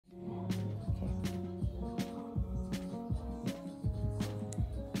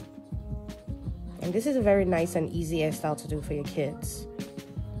And this is a very nice and easy hairstyle to do for your kids.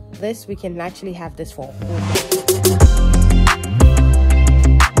 This, we can actually have this for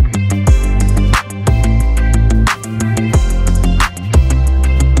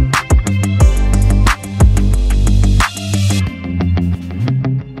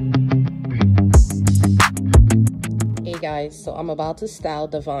Hey guys, so I'm about to style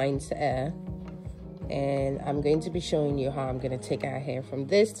Divine's hair. And I'm going to be showing you how I'm going to take our hair from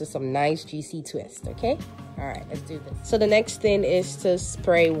this to some nice juicy twist, okay? All right, let's do this. So the next thing is to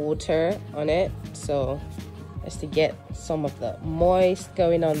spray water on it. So just to get some of the moist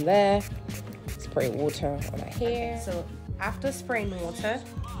going on there. Spray water on our hair. So after spraying water,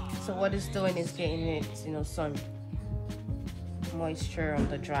 so what it's doing is getting it, you know, some moisture on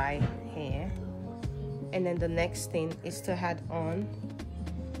the dry hair. And then the next thing is to add on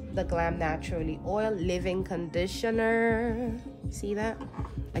the Glammednaturally oil leave-in conditioner. See that?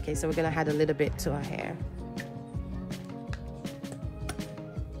 Okay, so we're gonna add a little bit to our hair.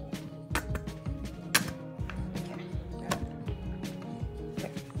 Okay,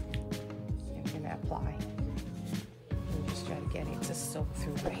 I'm gonna apply. And just try to get it to soak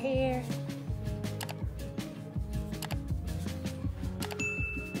through the hair.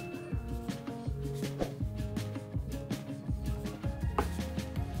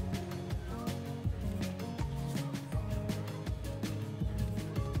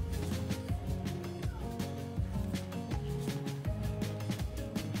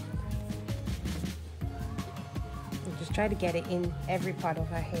 Just try to get it in every part of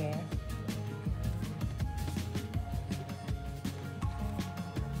her hair.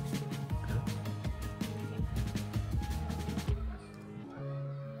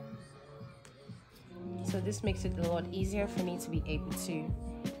 So this makes it a lot easier for me to be able to, you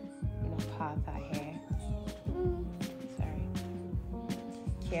know, part her hair. Sorry.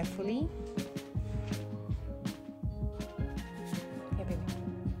 Carefully.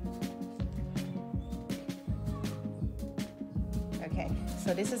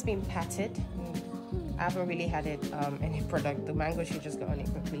 So this has been patted. I haven't really had it any product. The mango should just go on it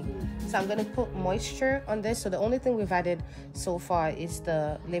quickly. So I'm gonna put moisture on this. So the only thing we've added so far is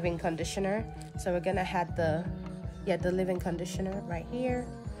the leave-in conditioner. So we're gonna add the leave-in conditioner right here.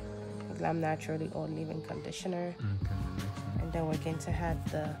 Glammednaturally oil leave-in conditioner. Okay. And then we're going to add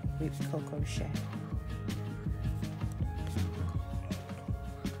the whipped cocoa shea.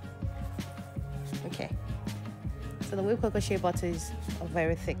 Okay. So the whipped cocoa shea butter is a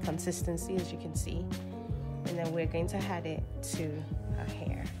very thick consistency, as you can see. And then we're going to add it to our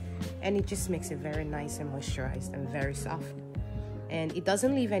hair. And it just makes it very nice and moisturized and very soft. And it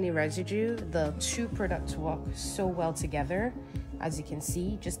doesn't leave any residue. The two products work so well together. As you can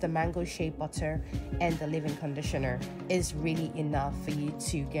see, just the mango shea butter and the leave-in conditioner is really enough for you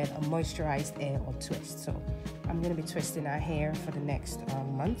to get a moisturized hair or twist. So I'm going to be twisting our hair for the next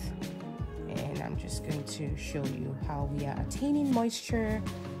month. And I'm just going to show you how we are attaining moisture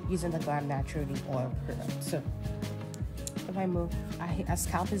using the Glammednaturally oil product. So if I move, our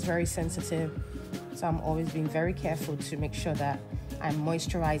scalp is very sensitive, so I'm always being very careful to make sure that I'm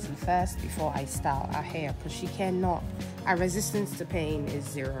moisturizing first before I style our hair, because she cannot, our resistance to pain is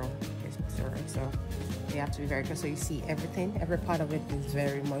zero. It's zero, so we have to be very careful. So you see everything, every part of it is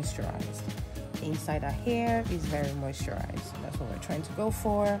very moisturized. Inside our hair is very moisturized. So that's what we're trying to go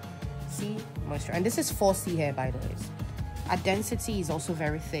for. See, moisture. And this is 4C hair, by the way. Our density is also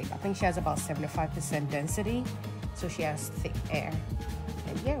very thick. I think she has about 75% density, so she has thick hair.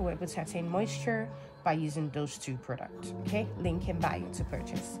 And yeah, we're able to attain moisture by using those two products. Okay, link in bio to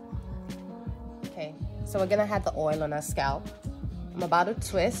purchase. Okay, so we're gonna have the oil on our scalp. I'm about to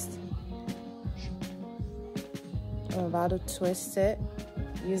twist. I'm about to twist it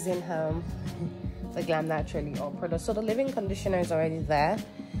using the Glammednaturally oil product. So the leave-in conditioner is already there.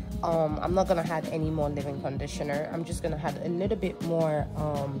 I'm not gonna add any more leave-in conditioner. I'm just gonna add a little bit more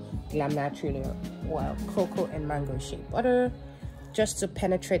Glammednaturally oil, cocoa and mango shea butter, just to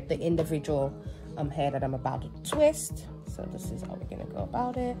penetrate the individual hair that I'm about to twist. So this is how we're gonna go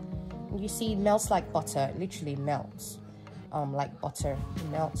about it. And you see, it melts like butter. It literally melts like butter. It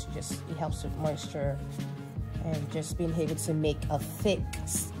melts. It helps with moisture and just being able to make a thick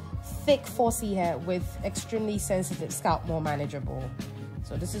 4C hair with extremely sensitive scalp more manageable.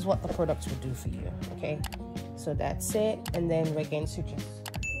 So this is what the products will do for you, okay? So that's it. And then we're going to just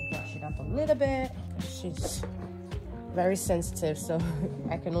brush it up a little bit. She's very sensitive, so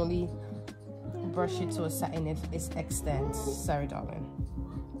I can only brush it to a certain extent. Sorry, darling.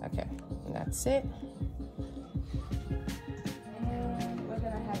 Okay, and that's it. And we're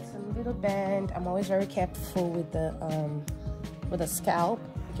gonna have some little band. I'm always very careful with the scalp,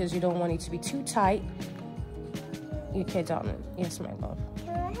 because you don't want it to be too tight. Okay, darling. Yes, my love.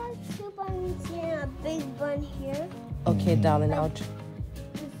 Can I have 2 buns here and a big bun here? Okay, darling.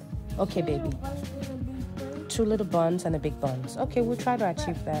 Okay, baby. 2 little buns and a big buns. Okay, we'll try to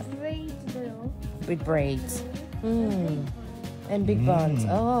achieve that. Braids though. With braids. And big buns.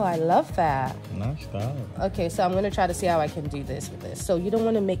 Oh, I love that. Nice style. Okay, so I'm going to try to see how I can do this with this. So you don't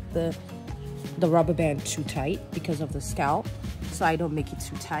want to make the rubber band too tight because of the scalp. So I don't make it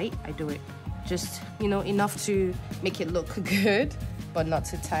too tight. I do it just, you know, enough to make it look good, but not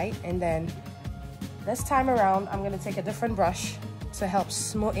too tight. And then this time around, I'm going to take a different brush to help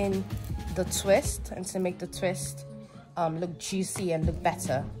smoothen the twist and to make the twist look juicy and look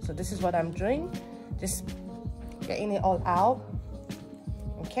better. So this is what I'm doing. Just getting it all out.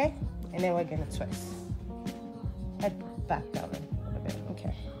 Okay, and then we're gonna twist. Head back down a little bit.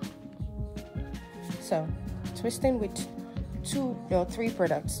 Okay. So, twisting with 2 or 3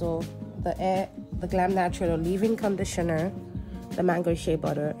 products. So the Glammednaturally leave-in conditioner, the mango shea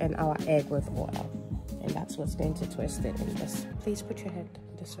butter, and our egg with oil. And that's what's going to twist it in this. Please put your head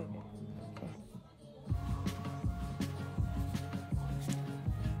this way. Okay.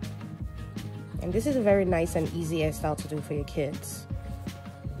 And this is a very nice and easy hairstyle to do for your kids.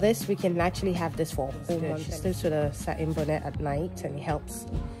 This, we can actually have this for a whole month. She sleeps with a satin bonnet at night, and it helps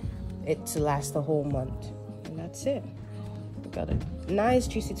it to last the whole month. And that's it. We got a nice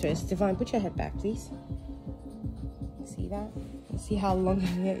juicy twist. Divine, put your head back, please. See that? You see how long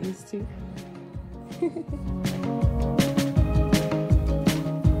her hair is too?